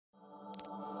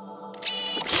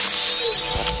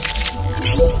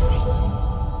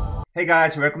Hey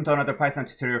guys, welcome to another Python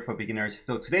tutorial for beginners.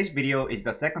 So today's video is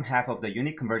the second half of the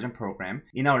unit conversion program.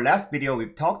 In our last video,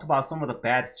 we've talked about some of the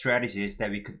bad strategies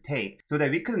that we could take so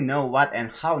that we could know what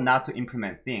and how not to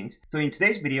implement things. So in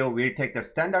today's video, we'll take the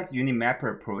standard unit mapper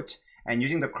approach and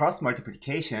using the cross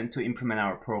multiplication to implement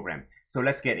our program. So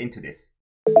let's get into this.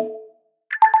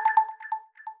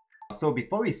 So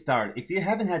before we start, if you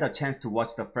haven't had a chance to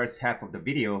watch the first half of the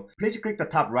video, please click the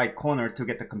top right corner to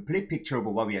get the complete picture of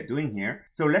what we are doing here.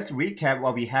 So let's recap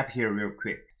what we have here real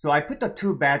quick. So I put the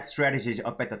two bad strategies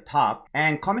up at the top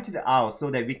and commented it out so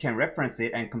that we can reference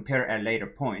it and compare at later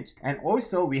points. And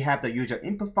also we have the user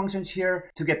input functions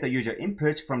here to get the user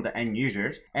inputs from the end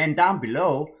users. And down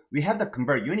below, we have the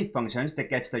convert unit functions that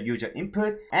gets the user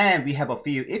input, and we have a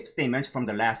few if statements from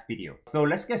the last video. So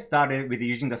let's get started with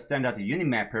using the standard unit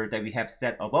mapper that we have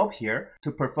set above here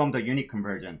to perform the unit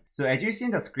conversion. So as you see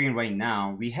in the screen right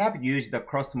now, we have used the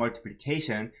cross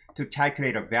multiplication to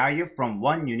calculate a value from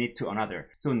one unit to another.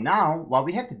 So now what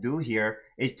we have to do here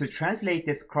is to translate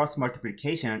this cross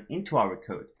multiplication into our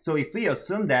code. So if we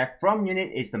assume that from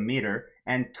unit is the meter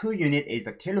and to unit is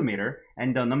the kilometer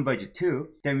and the number is 2,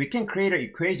 then we can create an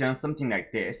equation something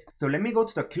like this. So let me go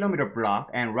to the kilometer block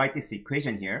and write this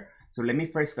equation here. So let me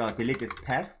first delete this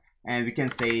pass, and we can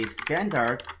say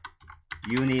standard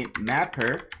unit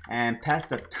mapper and pass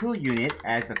the to unit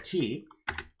as the key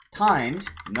times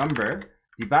number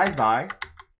divided by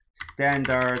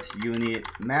standard unit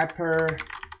mapper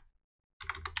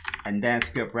and then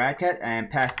square bracket and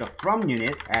pass the from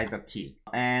unit as a key.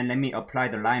 And let me apply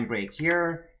the line break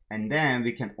here, and then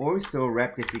we can also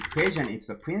wrap this equation into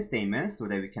the print statement so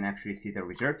that we can actually see the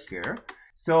result here.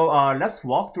 So let's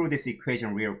walk through this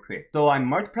equation real quick. So I'm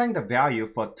multiplying the value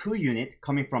for 2 unit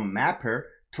coming from mapper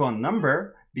to a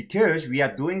number because we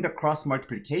are doing the cross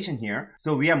multiplication here.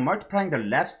 So we are multiplying the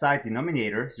left side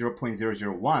denominator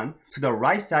 0.001 to the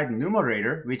right side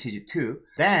numerator, which is 2.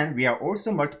 Then we are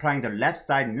also multiplying the left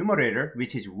side numerator,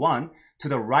 which is 1, to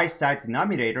the right side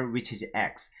denominator, which is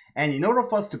x. And in order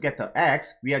for us to get the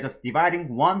x, we are just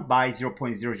dividing 1 by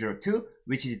 0.002,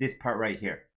 which is this part right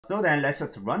here. So then let's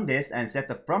just run this and set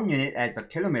the from unit as the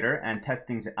kilometer and test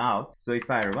things out. So if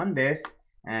I run this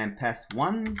and pass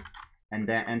 1, and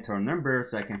then enter a number,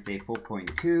 so I can say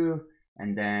 4.2,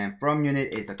 and then from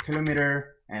unit is a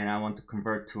kilometer, and I want to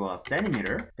convert to a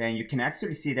centimeter, then you can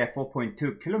actually see that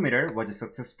 4.2 kilometer was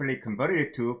successfully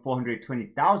converted to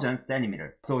 420,000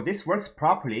 centimeters. So this works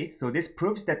properly. So this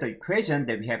proves that the equation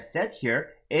that we have set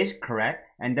here is correct,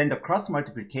 and then the cross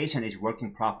multiplication is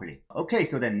working properly. Okay,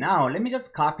 so then now let me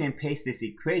just copy and paste this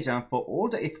equation for all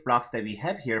the if blocks that we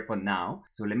have here for now.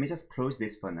 So let me just close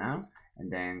this for now, and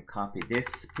then copy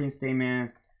this print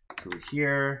statement to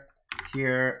here,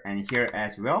 here, and here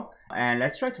as well. And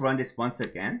let's try to run this once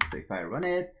again. So if I run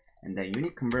it, and then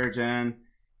unit conversion,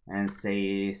 and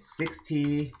say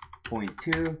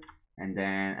 60.2, and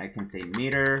then I can say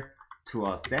meter to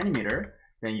a centimeter,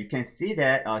 then you can see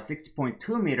that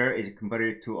 60.2 meter is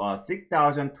converted to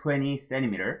 6,020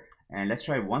 centimeter. And let's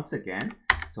try once again.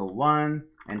 So 1,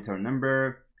 enter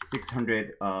number,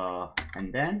 600,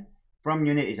 and then from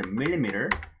unit is a millimeter,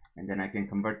 and then I can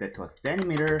convert that to a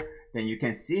centimeter. Then you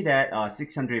can see that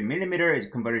 600 millimeter is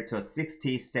converted to a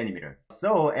 60 centimeter.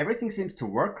 So everything seems to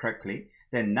work correctly.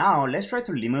 Then now let's try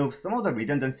to remove some of the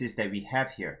redundancies that we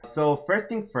have here. So first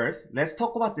thing first, let's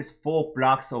talk about these 4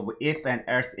 blocks of if and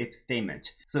else if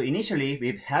statements. So initially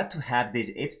we've had to have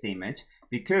these if statements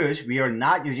because we are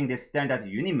not using this standard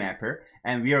unit mapper,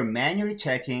 and we are manually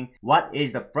checking what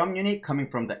is the from unit coming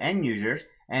from the end users,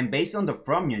 and based on the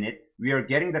from unit, we are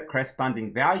getting the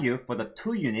corresponding value for the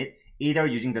to unit either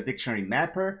using the dictionary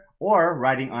mapper or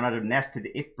writing another nested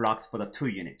if blocks for the 2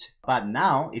 units. But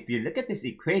now, if you look at this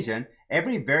equation,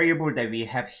 every variable that we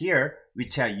have here,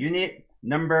 which are unit,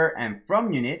 number, and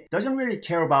from unit, doesn't really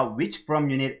care about which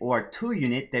from unit or to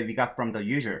unit that we got from the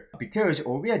user, because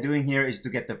all we are doing here is to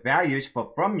get the values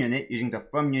for from unit using the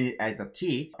from unit as a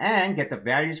key, and get the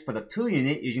values for the to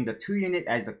unit using the to unit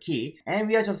as the key, and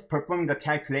we are just performing the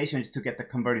calculations to get the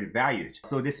converted values.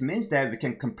 So this means that we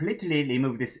can completely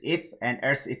remove this if and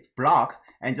else if blocks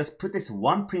and just put this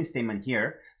one print statement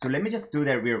here. So let me just do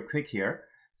that real quick here.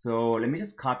 So let me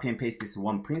just copy and paste this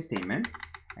one print statement,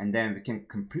 and then we can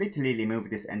completely remove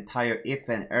this entire if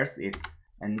and else if,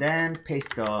 and then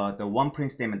paste the one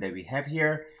print statement that we have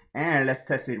here, and let's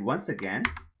test it once again.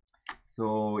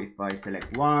 So if I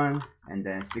select 1 and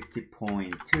then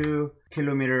 60.2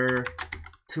 kilometer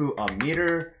to a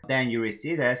meter, then you will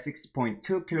see that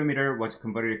 6.2 kilometer was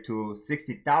converted to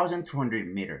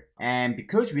 60,200 meter. And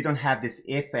because we don't have this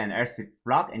if and else if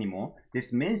block anymore,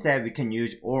 this means that we can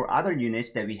use all other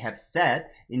units that we have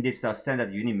set in this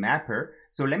standard unit mapper.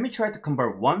 So let me try to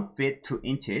convert 1 feet to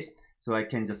inches. So I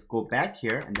can just go back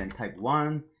here and then type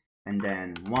 1 and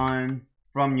then 1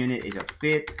 from unit is a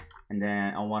feet, and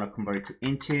then I want to convert it to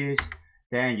inches.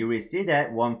 Then you will see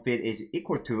that 1 feet is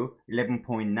equal to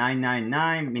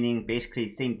 11.999, meaning basically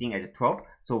same thing as 12.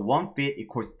 So 1 feet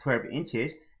equals 12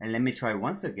 inches. And let me try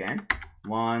once again.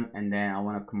 1, and then I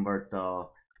want to convert the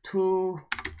 2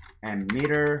 and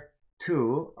meter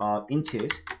to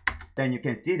inches. Then you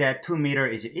can see that 2 meter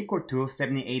is equal to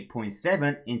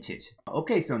 78.7 inches.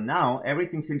 Okay, so now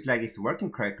everything seems like it's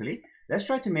working correctly. Let's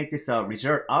try to make this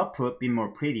result output be more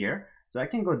prettier. So I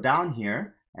can go down here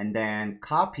and then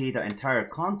copy the entire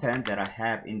content that I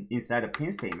have inside the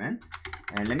print statement.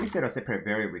 And let me set a separate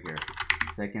variable here.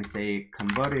 So I can say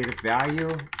converted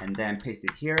value and then paste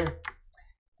it here.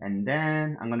 And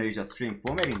then I'm going to use a string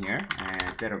formatting here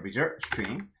and set a result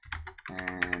string.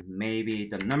 And maybe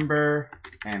the number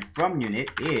and from unit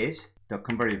is the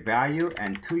converted value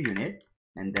and to unit.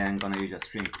 And then I'm going to use a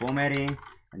string formatting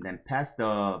and then pass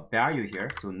the value here.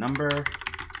 So number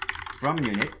from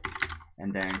unit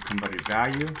and then converted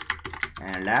value.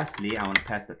 And lastly, I want to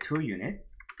pass the to unit.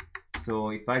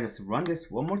 So if I just run this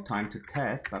one more time to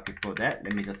test, but before that,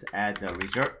 let me just add the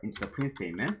result into the print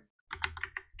statement.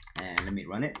 And let me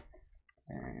run it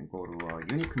and go to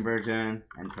unit conversion,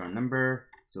 enter a number.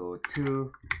 So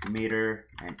 2 meter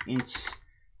and inch.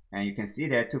 And you can see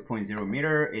that 2.0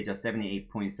 meter is a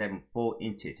 78.74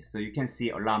 inches. So you can see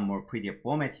a lot more prettier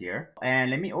format here. And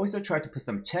let me also try to put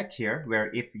some check here where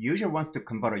if user wants to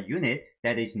convert a unit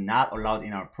that is not allowed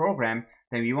in our program,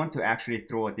 then we want to actually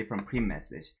throw a different print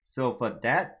message. So for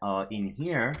that, in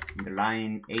here, in the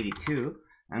line 82,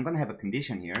 I'm gonna have a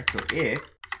condition here. So if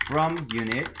from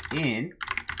unit in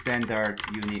standard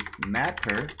unit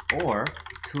mapper or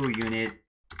to unit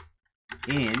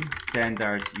in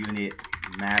standard unit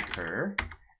mapper,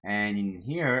 and in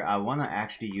here I want to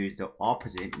actually use the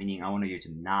opposite, meaning I want to use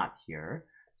not here.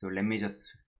 So let me just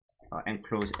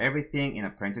enclose everything in a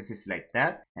parenthesis like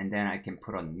that, and then I can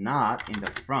put a not in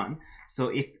the front. So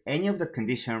if any of the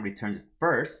condition returns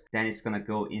first, then it's gonna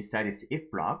go inside this if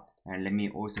block. And let me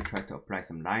also try to apply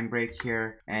some line break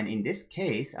here. And in this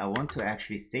case, I want to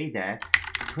actually say that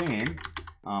print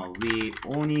we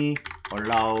only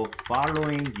allow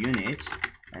following units,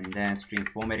 and then string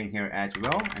formatting here as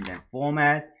well, and then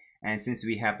format. And since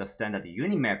we have the standard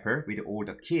unit mapper with all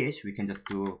the keys, we can just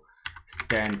do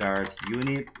standard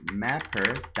unit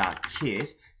mapper dot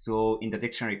keys. So in the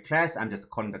dictionary class, I'm just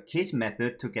calling the keys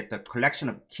method to get the collection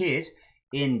of keys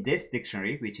in this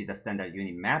dictionary, which is the standard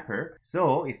unit mapper.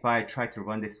 So if I try to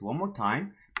run this one more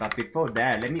time, but before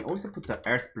that, let me also put the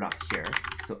else block here.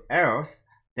 So else,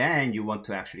 then you want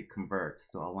to actually convert.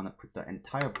 So I want to put the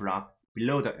entire block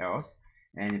below the else.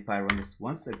 And if I run this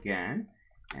once again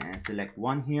and select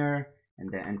 1 here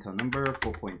and then enter number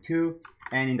 4.2,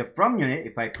 and in the from unit,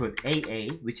 if I put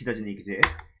AA, which doesn't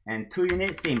exist, and to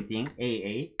unit, same thing,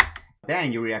 AA,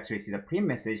 then you will actually see the print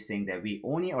message saying that we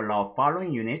only allow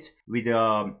following units with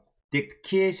dict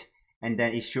keys, and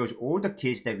then it shows all the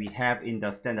keys that we have in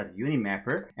the standard unit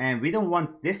mapper. And we don't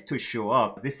want this to show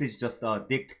up. This is just a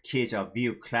dict keys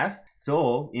view class.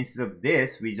 So instead of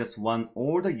this, we just want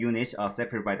all the units are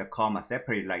separated by the comma,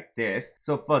 separated like this.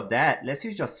 So for that, let's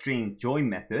use a string join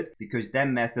method, because that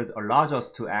method allows us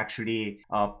to actually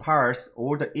parse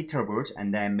all the iterables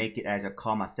and then make it as a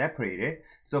comma separated.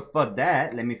 So for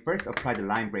that, let me first apply the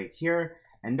line break here.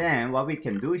 And then what we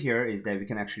can do here is that we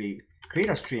can actually create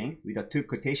a string with the 2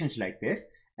 quotations like this,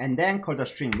 and then call the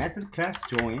string method class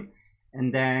join,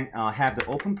 and then have the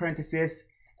open parenthesis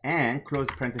and close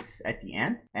parenthesis at the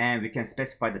end, and we can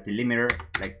specify the delimiter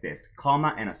like this,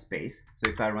 comma and a space. So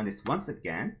if I run this once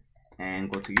again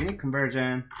and go to unit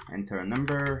conversion, enter a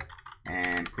number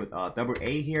and put a double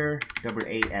A here, double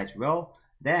A as well,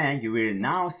 then you will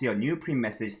now see a new print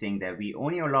message saying that we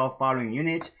only allow following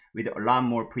units with a lot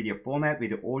more prettier format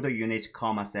with all the units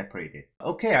comma separated.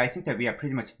 Okay, I think that we are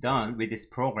pretty much done with this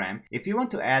program. If you want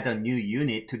to add a new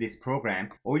unit to this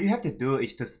program, all you have to do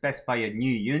is to specify a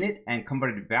new unit and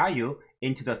convert the value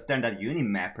into the standard unit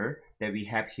mapper that we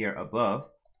have here above.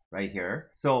 Right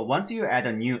here. So once you add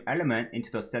a new element into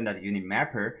the standard unit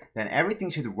mapper, then everything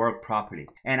should work properly.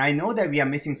 And I know that we are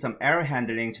missing some error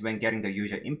handlings when getting the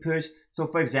user input. So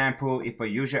for example, if a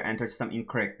user enters some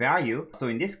incorrect value, so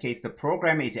in this case, the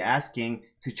program is asking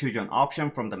to choose an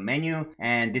option from the menu,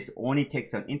 and this only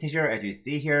takes an integer as you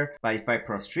see here. But if I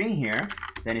put a string here,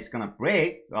 then it's gonna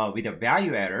break with a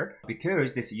value error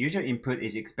because this user input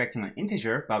is expecting an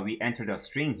integer, but we entered a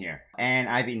string here. And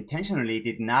I've intentionally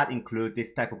did not include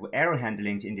this type of error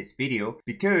handling in this video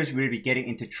because we'll be getting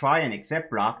into try and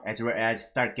except block as well as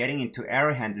start getting into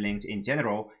error handling in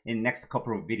general in next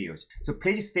couple of videos. So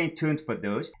please stay tuned for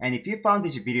those. And if you found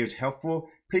these videos helpful,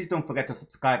 please don't forget to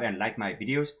subscribe and like my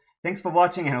videos. Thanks for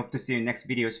watching and hope to see you in next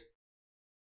videos.